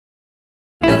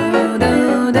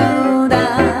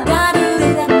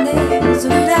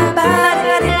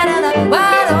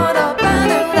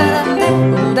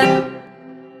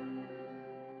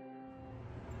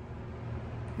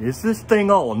Is this thing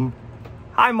on?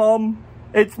 Hi Mom,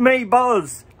 it's me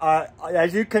Buzz.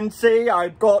 As you can see,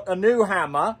 I've got a new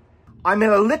hammer. I'm in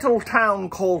a little town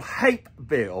called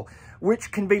Hapeville,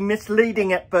 which can be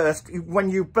misleading at first. When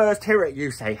you first hear it,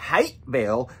 you say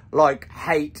Hapeville, like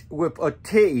hate with a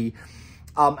T.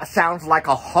 Sounds like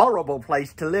a horrible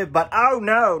place to live, but oh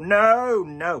no, no,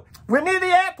 no. We're near the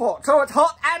airport, so it's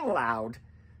hot and loud.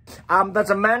 There's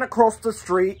a man across the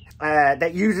street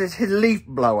that uses his leaf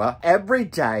blower every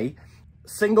day.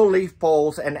 Single leaf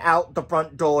falls and out the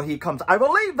front door he comes. I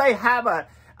believe they have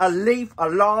a leaf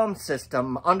alarm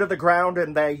system under the ground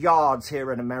in their yards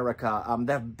here in America.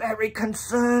 They're very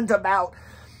concerned about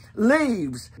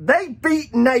leaves. They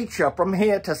beat nature from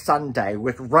here to Sunday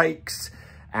with rakes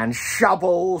and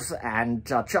shovels and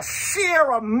just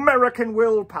sheer American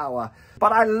willpower.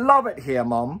 But I love it here,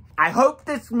 Mom. I hope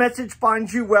this message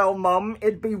finds you well, Mom.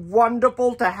 It'd be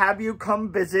wonderful to have you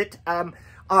come visit.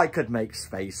 I could make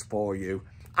space for you.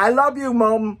 I love you,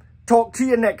 Mom. Talk to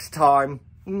you next time.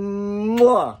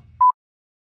 Mwah.